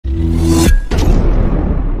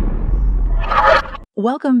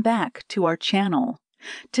Welcome back to our channel.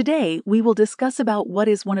 Today, we will discuss about what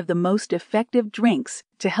is one of the most effective drinks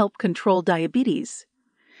to help control diabetes.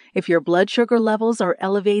 If your blood sugar levels are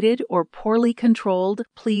elevated or poorly controlled,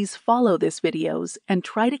 please follow this videos and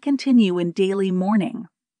try to continue in daily morning.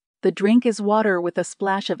 The drink is water with a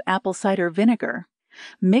splash of apple cider vinegar.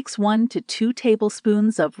 Mix 1 to 2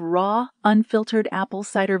 tablespoons of raw, unfiltered apple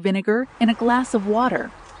cider vinegar in a glass of water.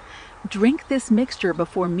 Drink this mixture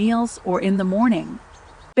before meals or in the morning.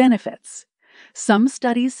 Benefits. Some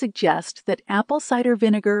studies suggest that apple cider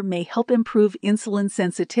vinegar may help improve insulin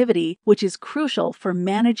sensitivity, which is crucial for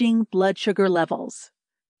managing blood sugar levels.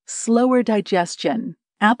 Slower digestion.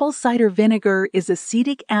 Apple cider vinegar is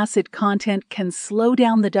acetic acid content can slow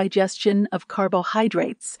down the digestion of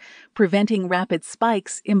carbohydrates, preventing rapid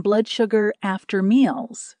spikes in blood sugar after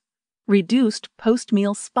meals. Reduced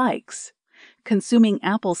post-meal spikes. Consuming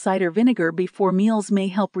apple cider vinegar before meals may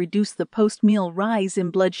help reduce the post-meal rise in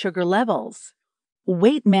blood sugar levels.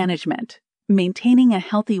 Weight management. Maintaining a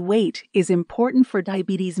healthy weight is important for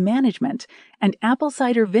diabetes management, and apple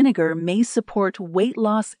cider vinegar may support weight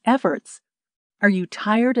loss efforts. Are you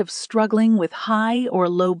tired of struggling with high or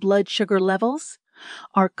low blood sugar levels?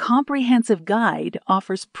 Our comprehensive guide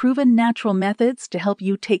offers proven natural methods to help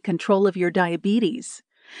you take control of your diabetes.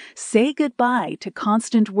 Say goodbye to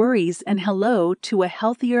constant worries and hello to a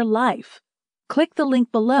healthier life. Click the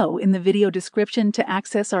link below in the video description to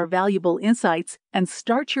access our valuable insights and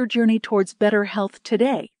start your journey towards better health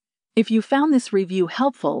today. If you found this review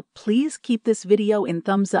helpful, please keep this video in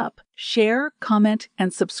thumbs up, share, comment,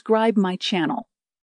 and subscribe my channel.